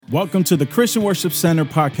Welcome to the Christian Worship Center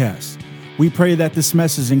podcast. We pray that this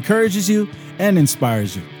message encourages you and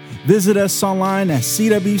inspires you. Visit us online at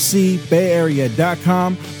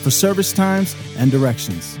cwcbayarea.com for service times and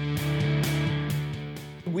directions.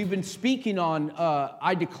 We've been speaking on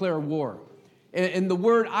I declare war. And the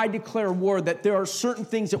word I declare war, that there are certain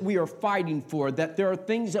things that we are fighting for, that there are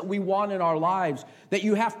things that we want in our lives that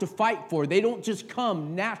you have to fight for. They don't just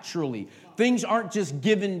come naturally. Things aren't just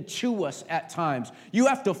given to us at times. You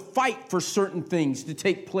have to fight for certain things to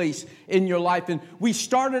take place in your life. And we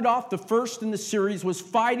started off, the first in the series was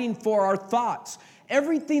fighting for our thoughts.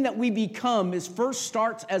 Everything that we become first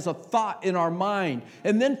starts as a thought in our mind.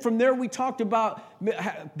 And then from there we talked about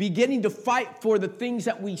beginning to fight for the things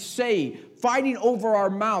that we say, fighting over our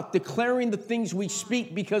mouth, declaring the things we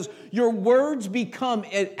speak, because your words become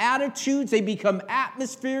attitudes, they become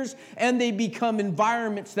atmospheres, and they become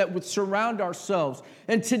environments that would surround ourselves.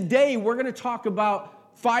 And today we're going to talk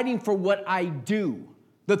about fighting for what I do.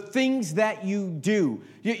 The things that you do.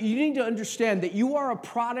 You need to understand that you are a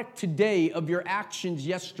product today of your actions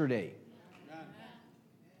yesterday.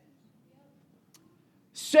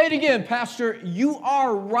 Say it again, Pastor. You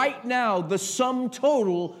are right now the sum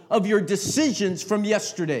total of your decisions from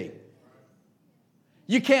yesterday.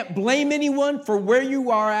 You can't blame anyone for where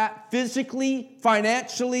you are at physically,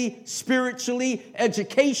 financially, spiritually,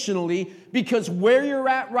 educationally, because where you're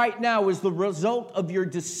at right now is the result of your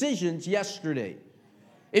decisions yesterday.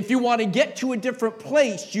 If you want to get to a different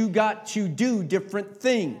place, you got to do different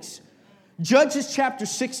things. Judges chapter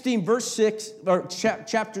 16, verse 6, or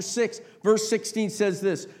chapter 6, verse 16 says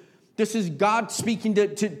this. This is God speaking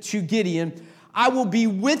to Gideon. I will be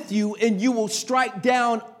with you, and you will strike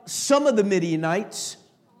down some of the Midianites.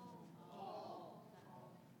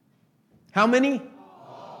 How many?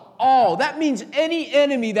 All. That means any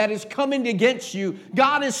enemy that is coming against you,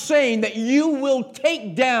 God is saying that you will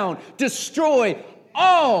take down, destroy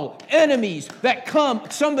all enemies that come.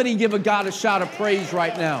 Somebody give a God a shout of praise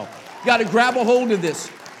right now. Got to grab a hold of this.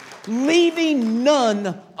 Leaving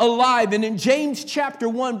none alive. And in James chapter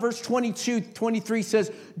 1, verse 22-23 says,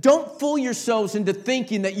 don't fool yourselves into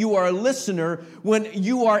thinking that you are a listener when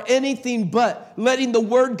you are anything but letting the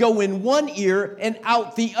word go in one ear and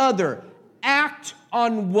out the other. Act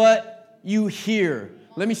on what you hear.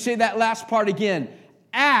 Let me say that last part again.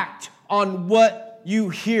 Act on what you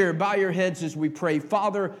hear. Bow your heads as we pray.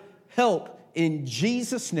 Father, help in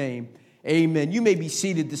Jesus' name. Amen. You may be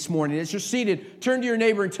seated this morning. As you're seated, turn to your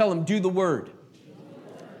neighbor and tell him, do the word.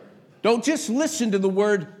 Don't just listen to the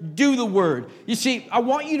word, do the word. You see, I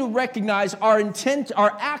want you to recognize our intent,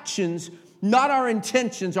 our actions, not our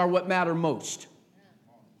intentions, are what matter most.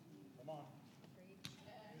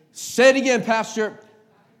 Say it again, Pastor.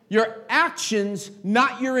 Your actions,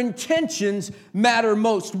 not your intentions, matter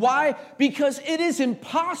most. Why? Because it is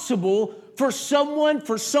impossible for someone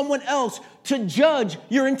else to judge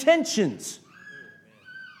your intentions.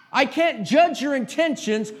 I can't judge your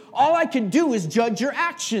intentions. All I can do is judge your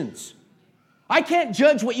actions. I can't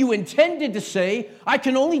judge what you intended to say. I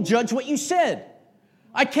can only judge what you said.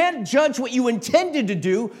 I can't judge what you intended to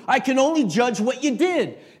do. I can only judge what you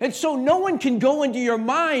did. And so no one can go into your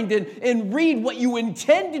mind and read what you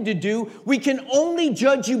intended to do. We can only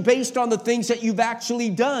judge you based on the things that you've actually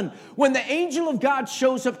done. When the angel of God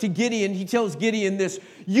shows up to Gideon, he tells Gideon this,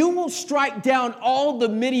 you will strike down all the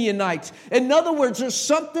Midianites. In other words, there's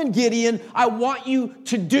something, Gideon, I want you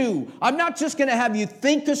to do. I'm not just going to have you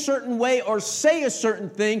think a certain way or say a certain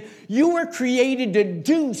thing. You were created to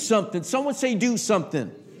do something. Someone say do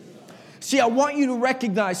something. See, I want you to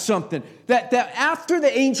recognize something. That after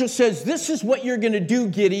the angel says, this is what you're going to do,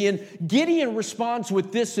 Gideon, Gideon responds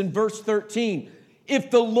with this in verse 13.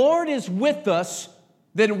 If the Lord is with us,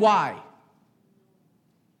 then why?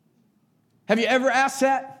 Have you ever asked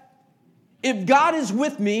that? If God is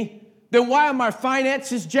with me, then why are my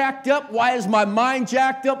finances jacked up? Why is my mind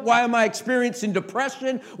jacked up? Why am I experiencing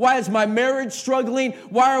depression? Why is my marriage struggling?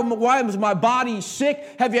 Why is my body sick?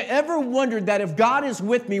 Have you ever wondered that if God is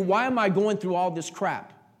with me, why am I going through all this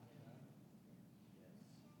crap?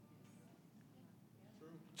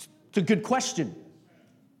 It's a good question.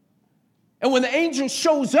 And when the angel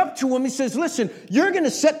shows up to him, he says, listen, you're going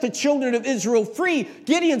to set the children of Israel free.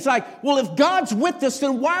 Gideon's like, well, if God's with us,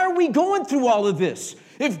 then why are we going through all of this?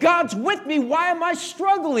 If God's with me, why am I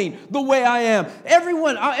struggling the way I am?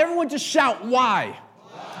 Everyone just shout, why?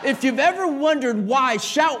 If you've ever wondered why,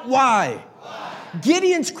 shout why.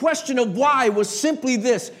 Gideon's question of why was simply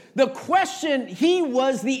this. The question, he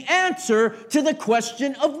was the answer to the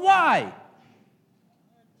question of why.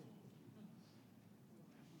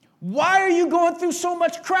 Why are you going through so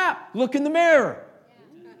much crap? Look in the mirror.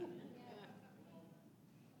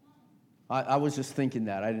 I was just thinking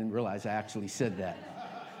that. I didn't realize I actually said that.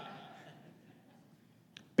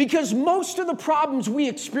 Because most of the problems we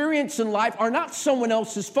experience in life are not someone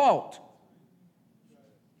else's fault.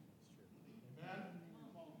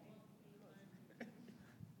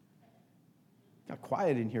 Got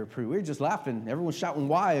quiet in here. We were just laughing. Everyone shouting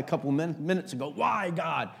why a couple minutes ago. Why,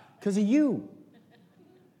 God? Because of you.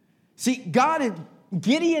 See,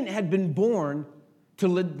 Gideon had been born to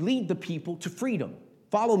lead the people to freedom.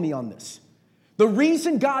 Follow me on this. The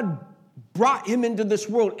reason God brought him into this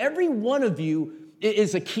world, every one of you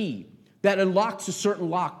is a key that unlocks a certain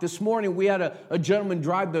lock. This morning, we had a gentleman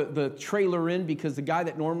drive the trailer in because the guy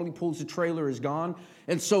that normally pulls the trailer is gone.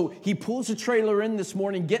 And so he pulls the trailer in this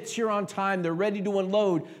morning, gets here on time, they're ready to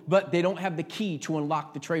unload, but they don't have the key to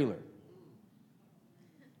unlock the trailer.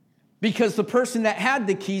 Because the person that had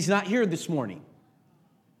the key is not here this morning.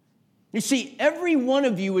 You see, every one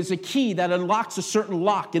of you is a key that unlocks a certain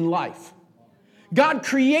lock in life. God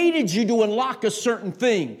created you to unlock a certain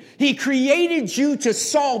thing. He created you to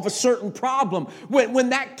solve a certain problem. When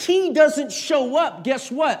that key doesn't show up,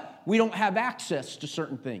 guess what? We don't have access to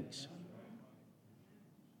certain things.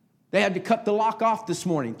 They had to cut the lock off this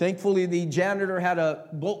morning. Thankfully, the janitor had a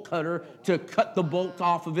bolt cutter to cut the bolt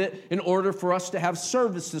off of it in order for us to have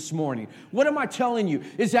service this morning. What am I telling you?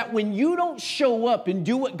 Is that when you don't show up and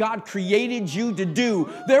do what God created you to do,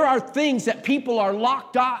 there are things that people are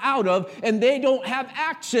locked out of and they don't have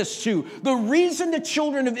access to. The reason the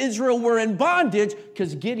children of Israel were in bondage,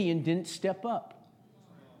 because Gideon didn't step up.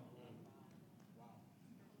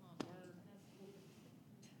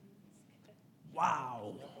 Wow.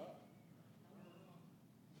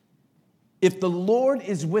 If the Lord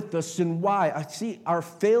is with us, then why? I see our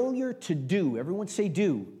failure to do, everyone say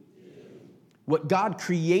do. What God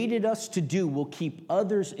created us to do will keep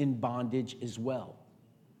others in bondage as well.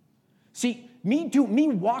 See, me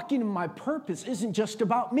walking in my purpose isn't just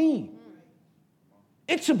about me.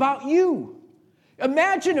 It's about you.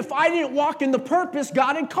 Imagine if I didn't walk in the purpose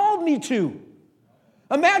God had called me to.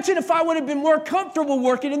 Imagine if I would have been more comfortable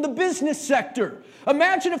working in the business sector.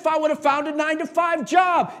 Imagine if I would have found a 9-to-5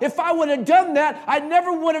 job. If I would have done that, I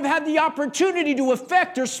never would have had the opportunity to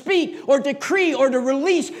affect or speak or decree or to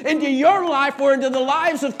release into your life or into the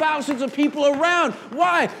lives of thousands of people around.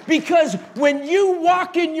 Why? Because when you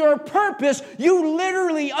walk in your purpose, you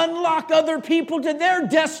literally unlock other people to their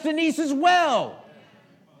destinies as well.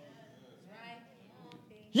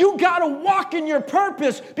 You got to walk in your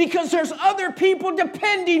purpose because there's other people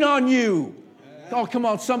depending on you. Oh, come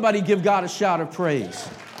on, somebody give God a shout of praise.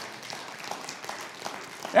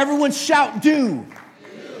 Everyone shout, do.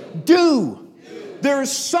 Do. There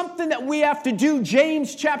is something that we have to do.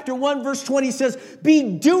 James chapter 1 verse 20 says,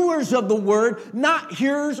 be doers of the word, not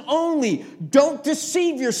hearers only. Don't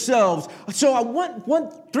deceive yourselves. So I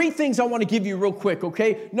want three things I want to give you real quick,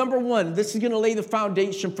 okay? Number one, this is going to lay the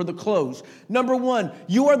foundation for the close. Number one,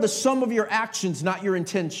 you are the sum of your actions, not your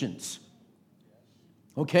intentions.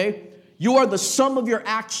 Okay? You are the sum of your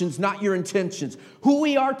actions, not your intentions. Who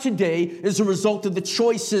we are today is a result of the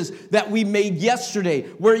choices that we made yesterday.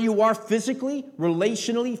 Where you are physically,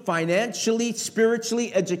 relationally, financially,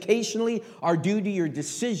 spiritually, educationally are due to your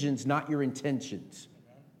decisions, not your intentions.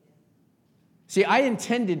 See, I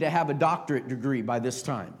intended to have a doctorate degree by this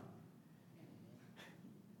time.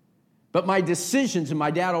 But my decisions, and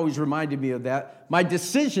my dad always reminded me of that, my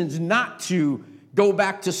decisions not to go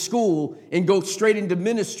back to school and go straight into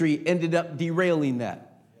ministry ended up derailing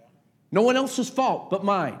that. No one else's fault but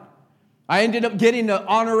mine. I ended up getting an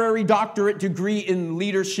honorary doctorate degree in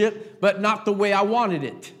leadership, but not the way I wanted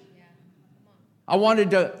it. I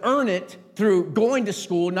wanted to earn it through going to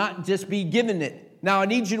school, not just be given it. Now, I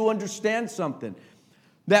need you to understand something.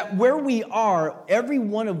 That where we are, every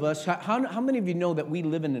one of us, how many of you know that we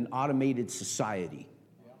live in an automated society?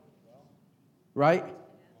 Right?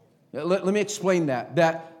 Let me explain that.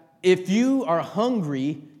 That if you are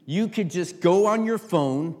hungry, you could just go on your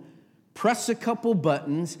phone, press a couple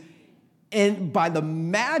buttons, and by the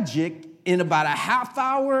magic, in about a half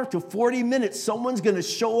hour to 40 minutes, someone's going to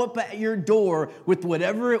show up at your door with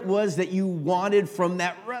whatever it was that you wanted from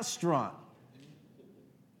that restaurant.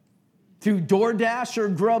 Through DoorDash or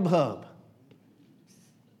Grubhub.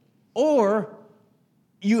 Or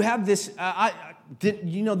you have this...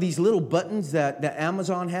 you know these little buttons that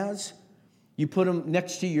Amazon has? You put them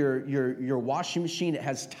next to your washing machine. It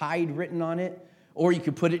has Tide written on it. Or you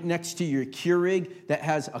could put it next to your Keurig that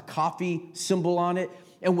has a coffee symbol on it.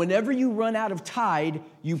 And whenever you run out of Tide,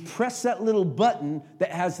 you press that little button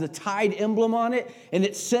that has the Tide emblem on it, and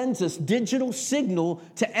it sends this digital signal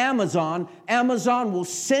to Amazon. Amazon will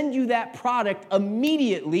send you that product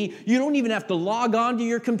immediately. You don't even have to log on to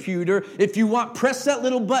your computer. If you want, press that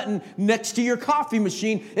little button next to your coffee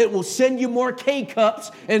machine. It will send you more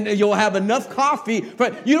K-cups, and you'll have enough coffee.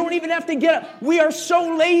 But you don't even have to get up. We are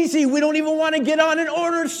so lazy, we don't even want to get on and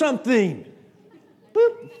order something.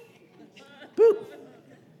 Boop. Boop.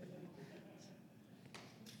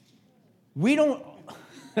 We don't.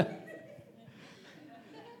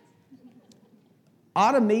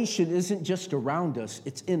 Automation isn't just around us,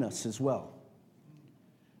 it's in us as well.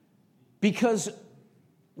 Because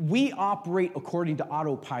we operate according to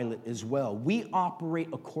autopilot as well. We operate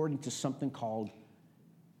according to something called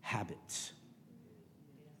habits.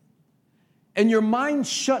 And your mind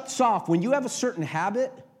shuts off. When you have a certain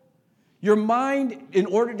habit, your mind, in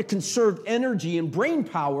order to conserve energy and brain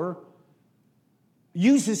power,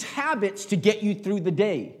 uses habits to get you through the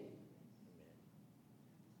day.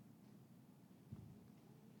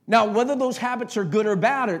 Now, whether those habits are good or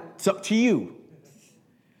bad, it's up to you.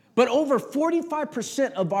 But over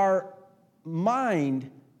 45% of our mind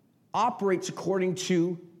operates according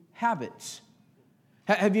to habits.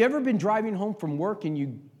 Have you ever been driving home from work and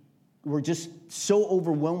you were just so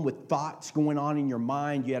overwhelmed with thoughts going on in your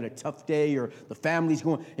mind? You had a tough day, or the family's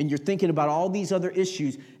going, and you're thinking about all these other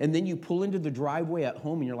issues, and then you pull into the driveway at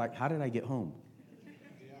home and you're like, how did I get home?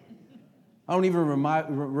 I don't even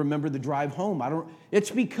remember the drive home. It's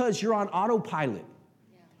because you're on autopilot.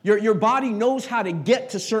 Your body knows how to get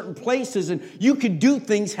to certain places, and you can do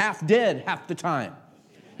things half dead half the time.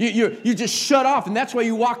 You just shut off, and that's why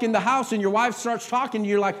you walk in the house and your wife starts talking, and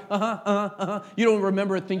you're like, You don't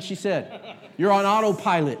remember a thing she said. You're on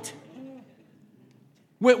autopilot.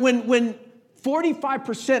 When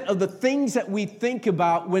 45% of the things that we think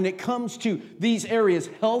about when it comes to these areas,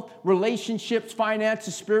 health, relationships,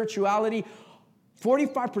 finances, spirituality,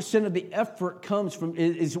 45% of the effort comes from,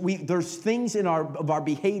 there's things in our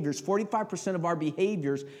behaviors, 45% of our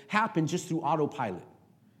behaviors happen just through autopilot.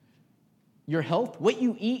 Your health, what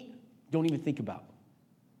you eat, don't even think about.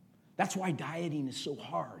 That's why dieting is so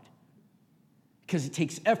hard, because it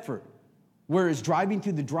takes effort. Whereas driving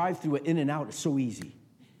through the drive-thru at In-N-Out is so easy.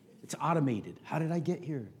 It's automated. How did I get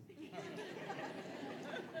here?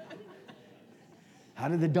 How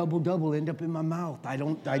did the double-double end up in my mouth? I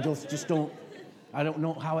don't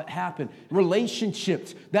know how it happened.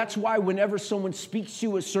 Relationships. That's why whenever someone speaks to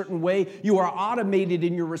you a certain way, you are automated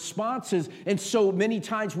in your responses. And so many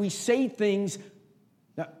times we say things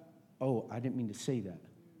that, I didn't mean to say that.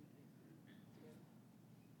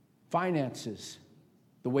 Finances,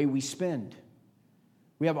 the way we spend.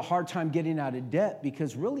 We have a hard time getting out of debt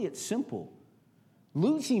because really it's simple.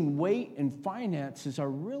 Losing weight and finances are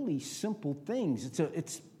really simple things.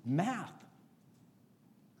 It's math.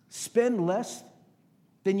 Spend less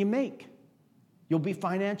than you make. You'll be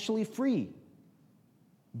financially free.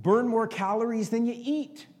 Burn more calories than you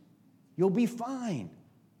eat. You'll be fine.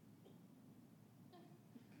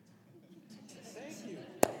 Thank you.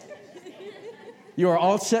 You are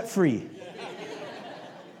all set free.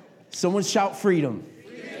 Someone shout freedom.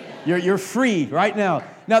 You're free right now.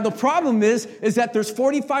 Now, the problem is that there's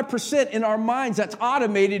 45% in our minds that's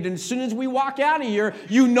automated, and as soon as we walk out of here,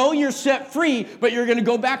 you know you're set free, but you're going to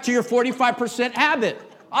go back to your 45% habit,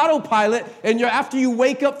 autopilot, and after you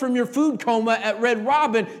wake up from your food coma at Red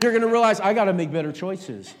Robin, you're going to realize, I got to make better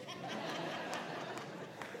choices.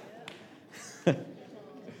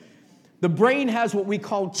 The brain has what we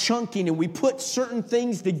call chunking, and we put certain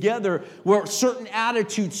things together, where certain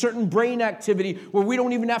attitudes, certain brain activity, where we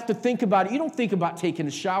don't even have to think about it. You don't think about taking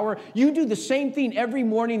a shower. You do the same thing every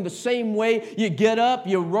morning the same way. You get up,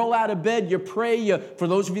 you roll out of bed, you pray. For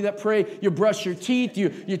those of you that pray, you brush your teeth,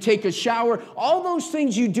 you take a shower. All those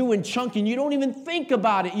things you do in chunking, you don't even think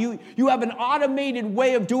about it. You have an automated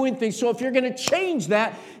way of doing things. So if you're going to change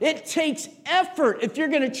that, it takes effort. If you're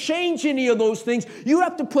going to change any of those things, you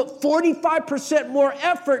have to put 45% more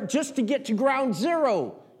effort just to get to ground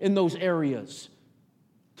zero in those areas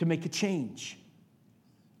to make a change.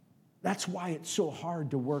 That's why it's so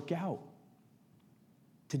hard to work out,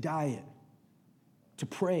 to diet, to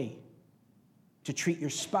pray, to treat your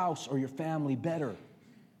spouse or your family better.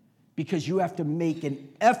 Because you have to make an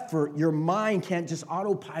effort. Your mind can't just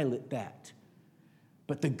autopilot that.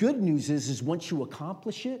 But the good news is once you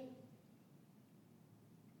accomplish it,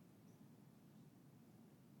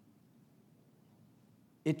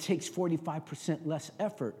 it takes 45% less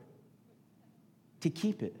effort to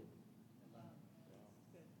keep it.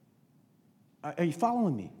 Are you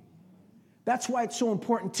following me? That's why it's so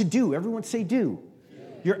important to do. Everyone say do.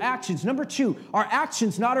 your actions. Number two, our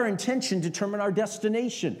actions, not our intention, determine our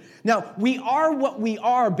destination. Now, we are what we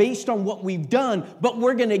are based on what we've done, but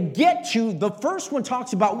we're going to get to, the first one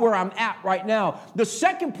talks about where I'm at right now. The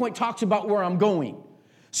second point talks about where I'm going.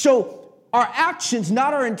 So our actions,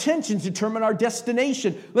 not our intentions, determine our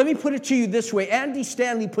destination. Let me put it to you this way. Andy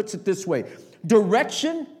Stanley puts it this way.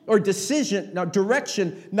 Direction,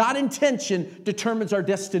 not intention, determines our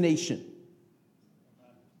destination.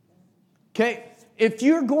 Okay? If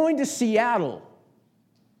you're going to Seattle,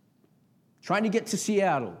 trying to get to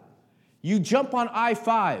Seattle, you jump on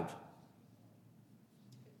I-5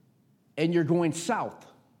 and you're going south.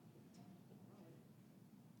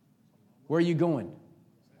 Where are you going?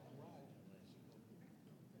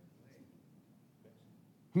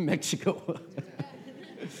 Mexico.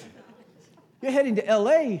 You're heading to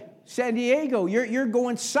LA, San Diego. You're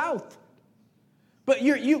going south. But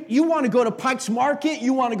you want to go to Pike's Market.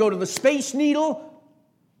 You want to go to the Space Needle.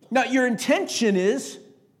 Now, your intention is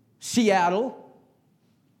Seattle,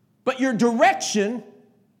 but your direction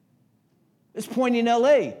is pointing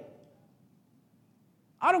LA.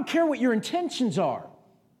 I don't care what your intentions are.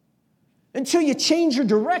 Until you change your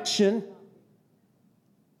direction,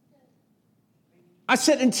 I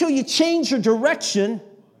said, until you change your direction,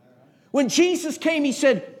 when Jesus came, he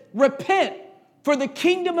said, repent, for the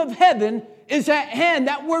kingdom of heaven is at hand.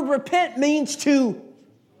 That word repent means to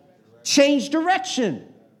change direction.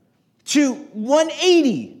 To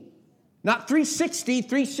 180, not 360.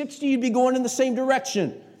 360, you'd be going in the same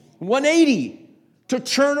direction. 180, to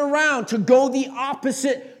turn around, to go the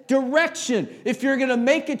opposite direction. If you're going to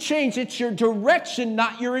make a change, it's your direction,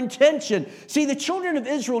 not your intention. See, the children of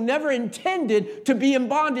Israel never intended to be in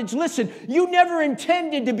bondage. Listen, you never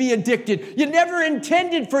intended to be addicted. You never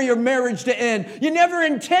intended for your marriage to end. You never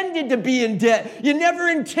intended to be in debt. You never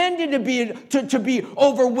intended to be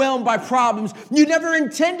overwhelmed by problems. You never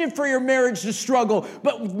intended for your marriage to struggle.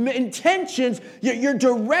 But intentions, your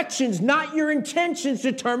directions, not your intentions,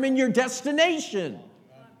 determine your destination.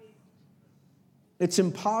 It's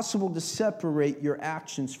impossible to separate your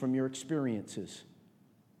actions from your experiences.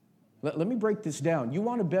 Let me break this down. You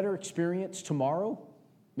want a better experience tomorrow?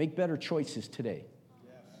 Make better choices today.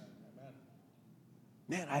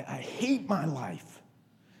 Man, I hate my life.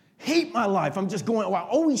 Hate my life. I'm just going, I'm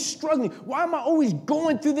always struggling. Why am I always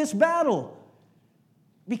going through this battle?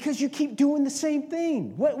 Because you keep doing the same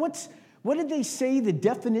thing. What did they say the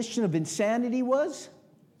definition of insanity was?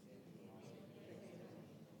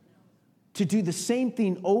 To do the same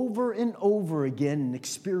thing over and over again and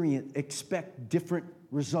expect different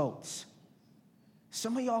results.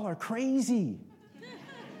 Some of y'all are crazy.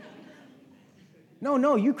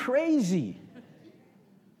 No, you crazy.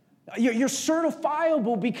 You're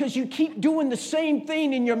certifiable because you keep doing the same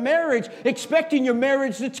thing in your marriage, expecting your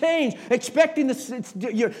marriage to change,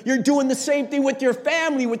 you're doing the same thing with your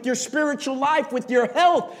family, with your spiritual life, with your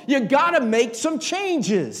health. You got to make some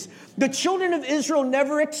changes. The children of Israel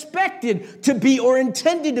never expected to be or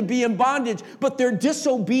intended to be in bondage, but their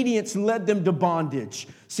disobedience led them to bondage.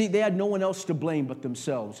 See, they had no one else to blame but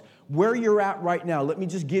themselves. Where you're at right now, let me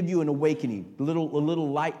just give you an awakening, a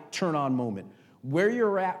little light turn-on moment. Where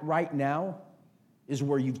you're at right now is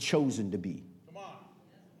where you've chosen to be. Come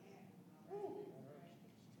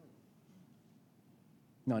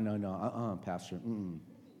on. No, Pastor.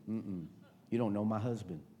 You don't know my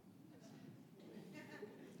husband.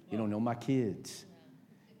 You don't know my kids.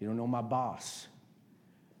 You don't know my boss.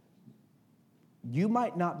 You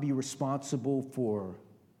might not be responsible for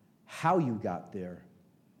how you got there,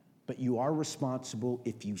 but you are responsible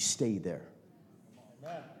if you stay there.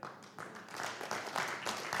 Amen.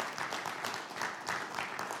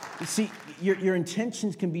 You see, your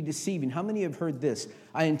intentions can be deceiving. How many have heard this?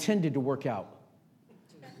 I intended to work out.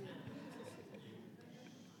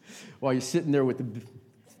 While you're sitting there with the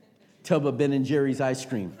tub of Ben & Jerry's ice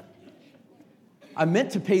cream. I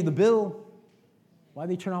meant to pay the bill. Why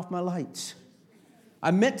did they turn off my lights?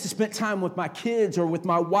 I meant to spend time with my kids or with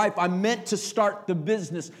my wife. I meant to start the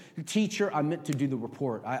business. Teacher, I meant to do the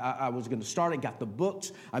report. I was going to start. I got the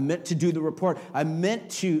books. I meant to do the report. I meant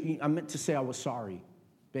to say I was sorry.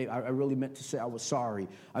 Babe, I really meant to say I was sorry.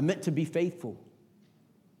 I meant to be faithful.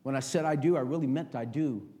 When I said I do, I really meant I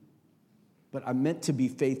do. But I meant to be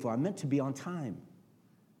faithful. I meant to be on time.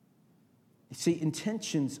 You see,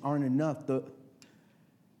 intentions aren't enough.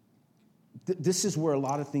 This is where a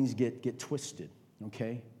lot of things get twisted,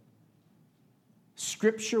 okay?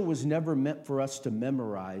 Scripture was never meant for us to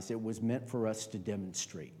memorize. It was meant for us to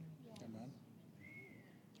demonstrate.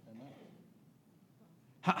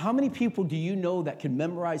 How many people do you know that can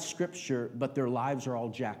memorize Scripture, but their lives are all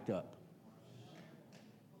jacked up?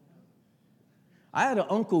 I had an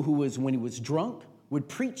uncle who was, when he was drunk, would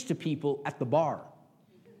preach to people at the bar.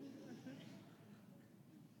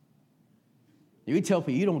 You tell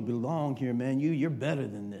people, you don't belong here, man. You're better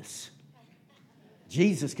than this.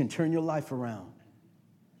 Jesus can turn your life around.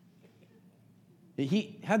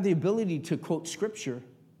 He had the ability to quote Scripture,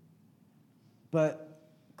 but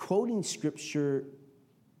quoting Scripture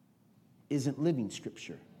isn't living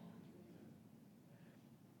Scripture.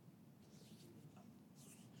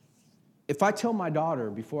 If I tell my daughter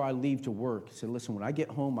before I leave to work, I said, listen, when I get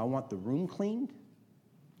home, I want the room cleaned,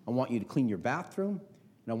 I want you to clean your bathroom,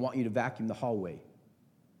 and I want you to vacuum the hallway.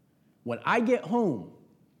 When I get home,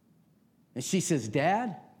 and she says,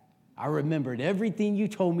 Dad, I remembered everything you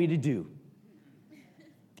told me to do.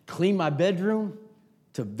 Clean my bedroom,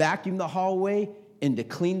 to vacuum the hallway, and to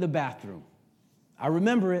clean the bathroom. I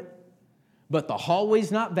remember it, but the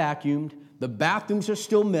hallway's not vacuumed, the bathrooms are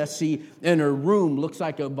still messy, and her room looks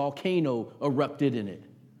like a volcano erupted in it.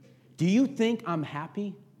 Do you think I'm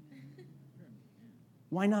happy?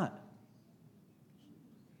 Why not?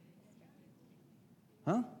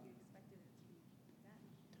 Huh?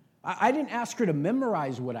 I didn't ask her to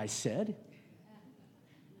memorize what I said.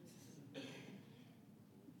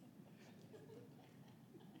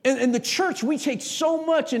 In the church, we take so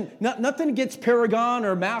much, and nothing against Paragon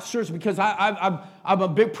or Masters, because I'm a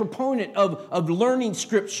big proponent of learning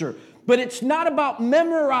Scripture. But it's not about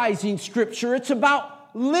memorizing Scripture. It's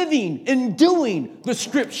about living and doing the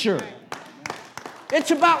Scripture. It's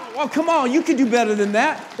about, oh, come on, you can do better than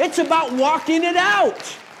that. It's about walking it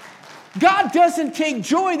out. God doesn't take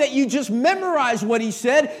joy that you just memorize what He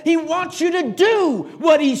said. He wants you to do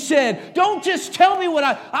what He said. Don't just tell me what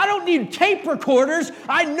I don't need tape recorders.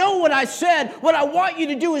 I know what I said. What I want you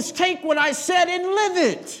to do is take what I said and live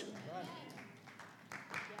it.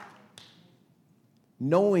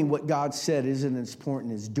 Knowing what God said isn't as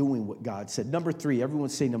important as doing what God said. Number 3, everyone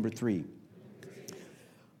say number 3.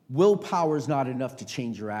 Willpower is not enough to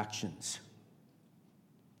change your actions.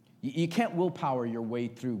 You can't willpower your way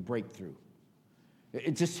through breakthrough.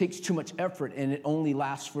 It just takes too much effort, and it only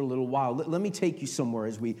lasts for a little while. Let me take you somewhere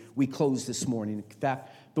as we close this morning. In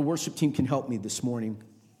fact, the worship team can help me this morning.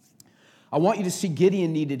 I want you to see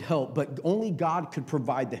Gideon needed help, but only God could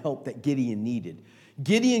provide the help that Gideon needed.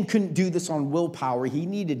 Gideon couldn't do this on willpower. He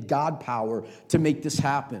needed God power to make this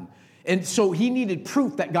happen. And so he needed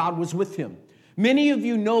proof that God was with him. Many of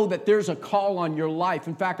you know that there's a call on your life.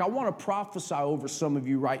 In fact, I want to prophesy over some of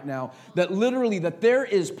you right now that literally that there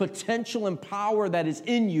is potential and power that is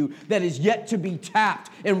in you that is yet to be tapped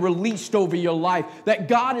and released over your life. That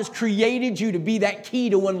God has created you to be that key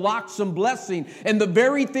to unlock some blessing. And the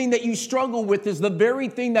very thing that you struggle with is the very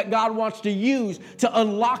thing that God wants to use to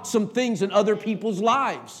unlock some things in other people's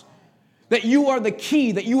lives. That you are the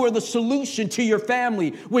key, that you are the solution to your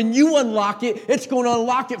family. When you unlock it, it's going to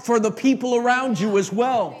unlock it for the people around you as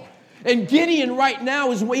well. And Gideon right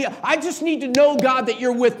now is, I just need to know, God, that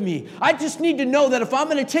you're with me. I just need to know that if I'm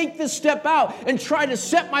going to take this step out and try to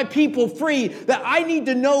set my people free, that I need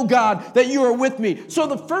to know, God, that you are with me. So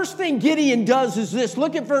the first thing Gideon does is this.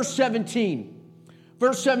 Look at verse 17.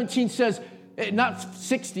 Verse 17 says, not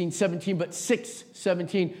 16:17, but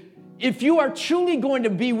 6:17. If you are truly going to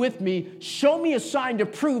be with me, show me a sign to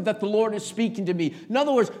prove that the Lord is speaking to me. In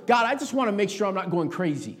other words, God, I just want to make sure I'm not going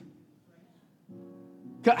crazy.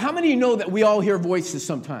 How many of you know that we all hear voices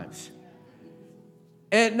sometimes?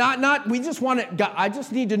 And we just want to, God, I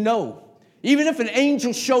just need to know. Even if an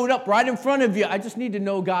angel showed up right in front of you, I just need to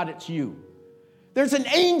know, God, it's you. There's an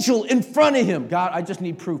angel in front of him. God, I just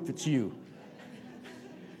need proof it's you.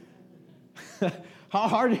 How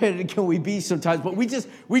hard-headed can we be sometimes? But we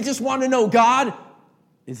just want to know, God,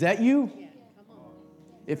 is that you? Yeah, come on.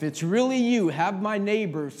 If it's really you, have my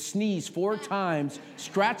neighbor sneeze 4 times,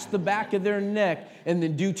 scratch the back of their neck, and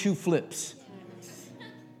then do 2 flips.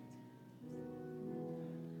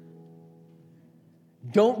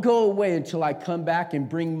 Don't go away until I come back and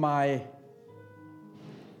bring my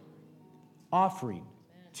offering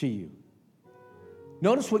to you.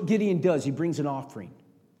 Notice what Gideon does. He brings an offering.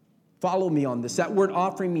 Follow me on this. That word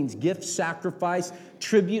offering means gift, sacrifice,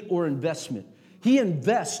 tribute, or investment. He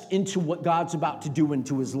invests into what God's about to do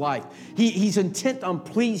into his life. He's intent on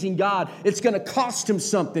pleasing God. It's going to cost him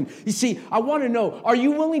something. You see, I want to know, are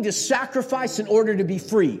you willing to sacrifice in order to be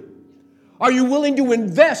free? Are you willing to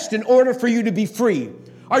invest in order for you to be free?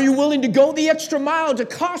 Are you willing to go the extra mile to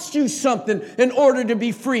cost you something in order to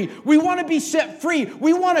be free? We want to be set free.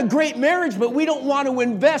 We want a great marriage, but we don't want to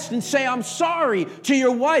invest and say, I'm sorry to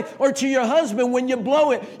your wife or to your husband when you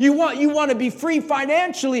blow it. You want to be free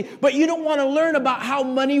financially, but you don't want to learn about how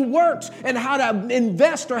money works and how to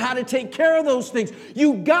invest or how to take care of those things.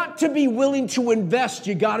 You got to be willing to invest.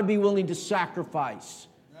 You got to be willing to sacrifice.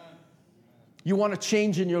 You want to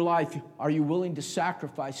change in your life. Are you willing to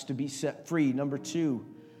sacrifice to be set free? Number 2,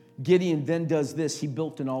 Gideon then does this. He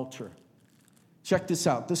built an altar. Check this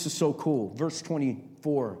out. This is so cool. Verse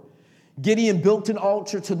 24. Gideon built an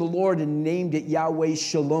altar to the Lord and named it Yahweh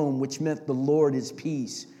Shalom, which meant the Lord is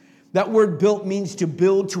peace. That word built means to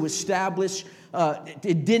build, to establish.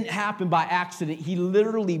 It didn't happen by accident. He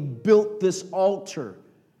literally built this altar.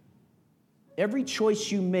 Every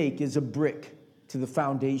choice you make is a brick to the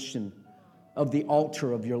foundation of the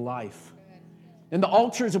altar of your life. And the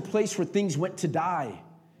altar is a place where things went to die.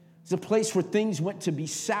 It's a place where things went to be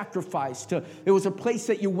sacrificed. It was a place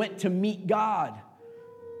that you went to meet God.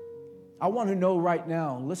 I want to know right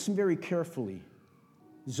now, listen very carefully.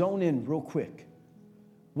 Zone in real quick.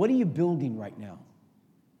 What are you building right now?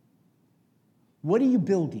 What are you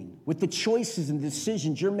building? With the choices and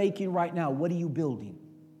decisions you're making right now, what are you building?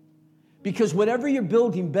 Because whatever you're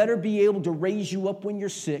building better be able to raise you up when you're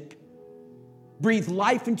sick, breathe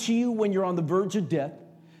life into you when you're on the verge of death,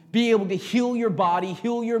 be able to heal your body,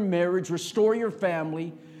 heal your marriage, restore your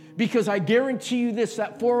family. Because I guarantee you this,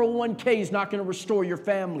 that 401k is not going to restore your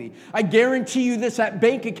family. I guarantee you this, that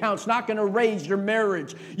bank account's not going to raise your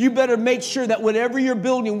marriage. You better make sure that whatever you're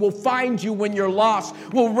building will find you when you're lost,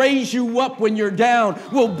 will raise you up when you're down,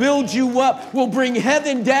 will build you up, will bring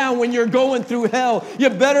heaven down when you're going through hell. You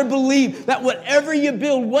better believe that whatever you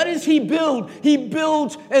build, what does he build? He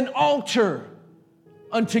builds an altar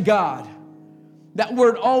unto God. That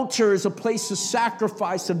word altar is a place of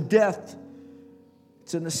sacrifice, of death.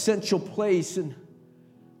 It's an essential place. And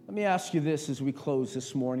let me ask you this as we close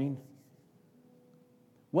this morning.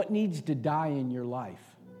 What needs to die in your life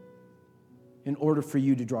in order for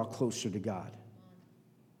you to draw closer to God?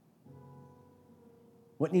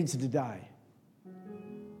 What needs to die?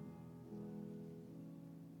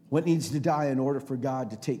 What needs to die in order for God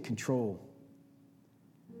to take control?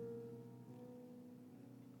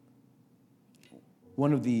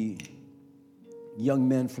 One of the young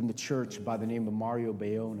men from the church by the name of Mario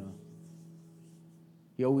Bayona,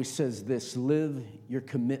 he always says this: live your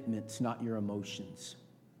commitments, not your emotions.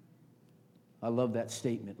 I love that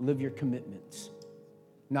statement. Live your commitments,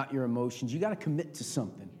 not your emotions. You got to commit to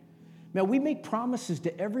something. Man, we make promises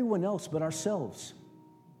to everyone else but ourselves.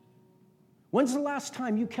 When's the last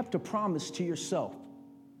time you kept a promise to yourself?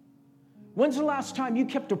 When's the last time you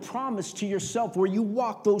kept a promise to yourself where you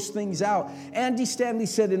walked those things out? Andy Stanley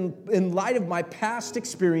said, in light of my past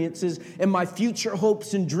experiences and my future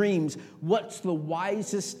hopes and dreams, what's the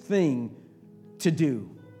wisest thing to do?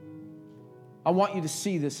 I want you to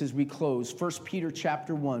see this as we close. 1 Peter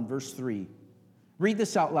chapter 1, verse 3. Read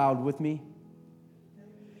this out loud with me.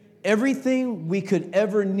 Everything we could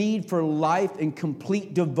ever need for life and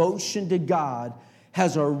complete devotion to God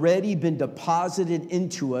has already been deposited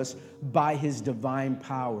into us by his divine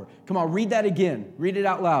power. Come on, read that again. Read it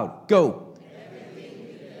out loud. Go. Everything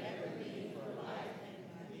we could ever need for life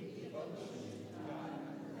and complete devotion to God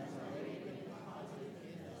has already been deposited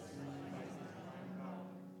in us by his divine power.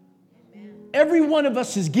 Amen. Every one of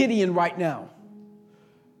us is Gideon right now.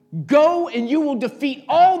 Go and you will defeat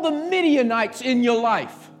all the Midianites in your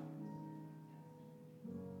life.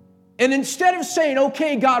 And instead of saying,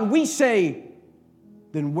 okay, God, we say,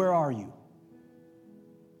 then where are you?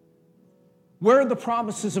 Where are the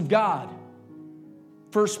promises of God?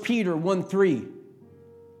 1 Peter 1:3.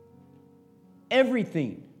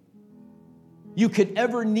 Everything you could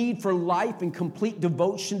ever need for life and complete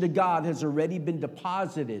devotion to God has already been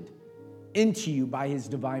deposited into you by his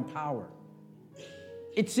divine power.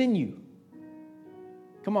 It's in you.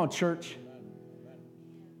 Come on, church.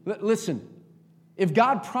 Listen, if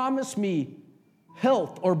God promised me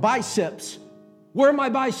health or biceps, where are my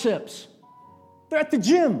biceps? They're at the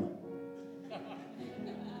gym.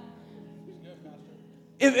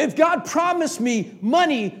 If God promised me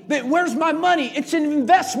money, then where's my money? It's in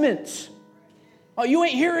investments. Oh, you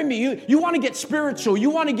ain't hearing me. You want to get spiritual.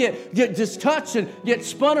 You want to get just touched and get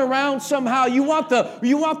spun around somehow. You want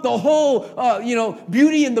the whole,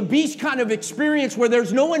 Beauty and the Beast kind of experience where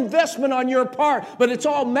there's no investment on your part, but it's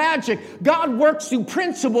all magic. God works through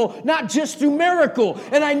principle, not just through miracle.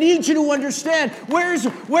 And I need you to understand, where's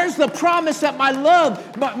the promise that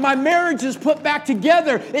my marriage is put back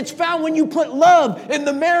together? It's found when you put love in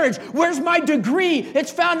the marriage. Where's my degree?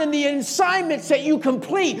 It's found in the assignments that you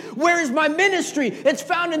complete. Where is my ministry? It's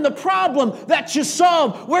found in the problem that you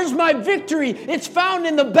solve. Where's my victory? It's found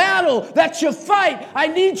in the battle that you fight. I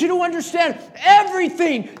need you to understand,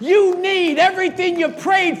 everything you need, everything you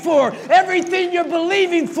prayed for, everything you're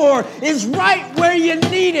believing for is right where you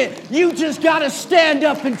need it. You just got to stand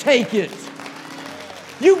up and take it.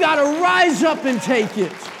 You got to rise up and take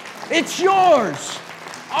it. It's yours.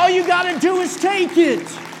 All you got to do is take it.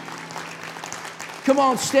 Come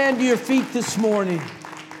on, stand to your feet this morning.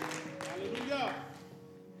 Hallelujah.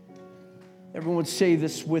 Everyone say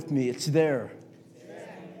this with me. It's there.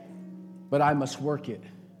 But I must work it.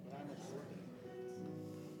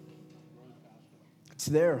 It's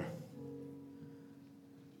there.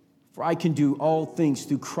 For I can do all things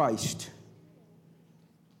through Christ,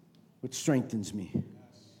 which strengthens me.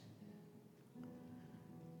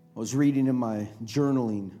 I was reading in my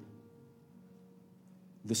journaling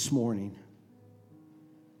this morning.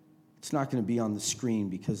 It's not going to be on the screen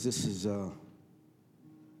because this is,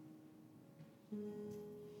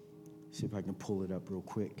 see if I can pull it up real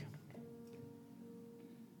quick.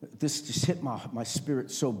 This just hit my spirit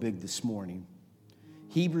so big this morning.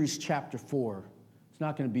 Hebrews chapter 4. It's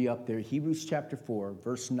not going to be up there. Hebrews chapter 4,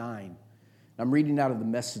 verse 9. I'm reading out of the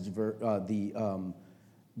Message, the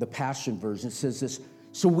Passion version. It says this: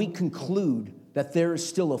 so we conclude that there is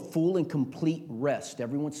still a full and complete rest.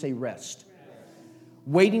 Everyone say rest.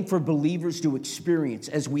 Waiting for believers to experience.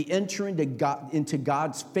 As we enter into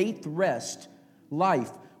God's faith rest life,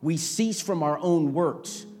 we cease from our own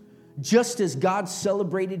works. Just as God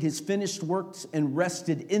celebrated his finished works and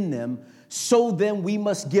rested in them, so then we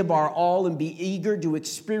must give our all and be eager to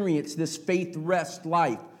experience this faith rest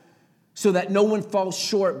life, so that no one falls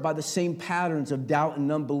short by the same patterns of doubt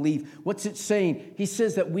and unbelief. What's it saying? He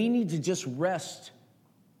says that we need to just rest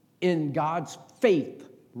in God's faith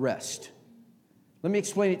rest. Let me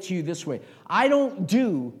explain it to you this way. I don't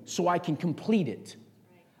do so I can complete it.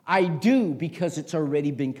 I do because it's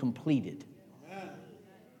already been completed. Amen.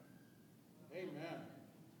 Amen.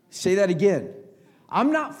 Say that again.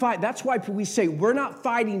 I'm not fighting. That's why we say we're not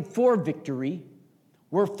fighting for victory.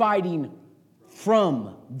 We're fighting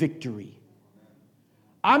from victory.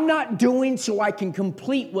 I'm not doing so I can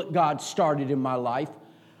complete what God started in my life.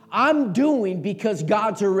 I'm doing because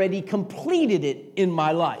God's already completed it in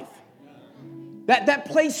my life. That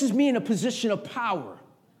places me in a position of power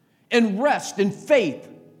and rest and faith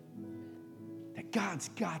that God's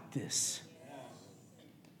got this.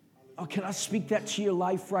 Oh, can I speak that to your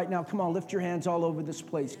life right now? Come on, lift your hands all over this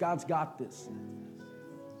place. God's got this.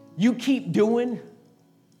 You keep doing,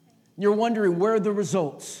 you're wondering where are the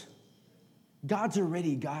results. God's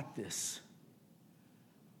already got this.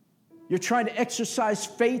 You're trying to exercise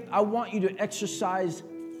faith. I want you to exercise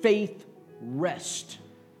faith rest.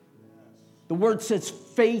 The word says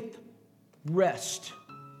faith rest.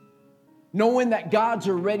 Knowing that God's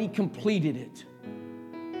already completed it.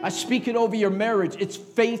 I speak it over your marriage. It's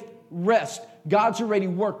faith rest. God's already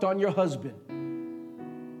worked on your husband.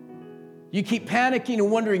 You keep panicking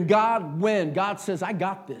and wondering, God, when? God says, I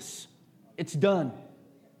got this. It's done.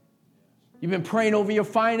 You've been praying over your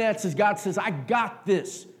finances. God says, I got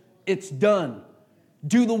this. It's done.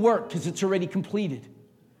 Do the work because it's already completed.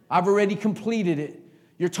 I've already completed it.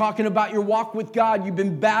 You're talking about your walk with God. You've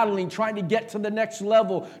been battling, trying to get to the next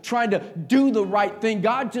level, trying to do the right thing.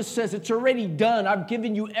 God just says, it's already done. I've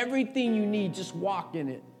given you everything you need. Just walk in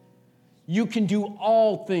it. You can do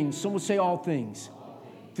all things. Someone say all things.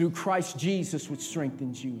 Through Christ Jesus, which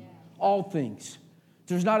strengthens you. All things.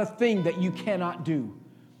 There's not a thing that you cannot do.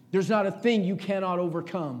 There's not a thing you cannot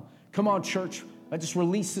overcome. Come on, church. I just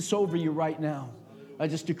release this over you right now. I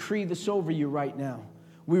just decree this over you right now.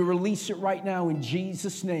 We release it right now in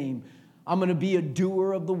Jesus' name. I'm going to be a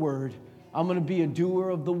doer of the word. I'm going to be a doer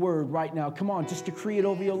of the word right now. Come on, just decree it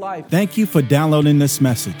over your life. Thank you for downloading this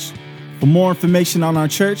message. For more information on our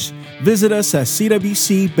church, visit us at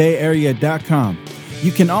cwcbayarea.com.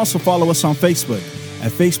 You can also follow us on Facebook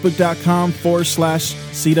at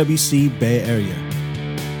facebook.com/CWC Bay Area.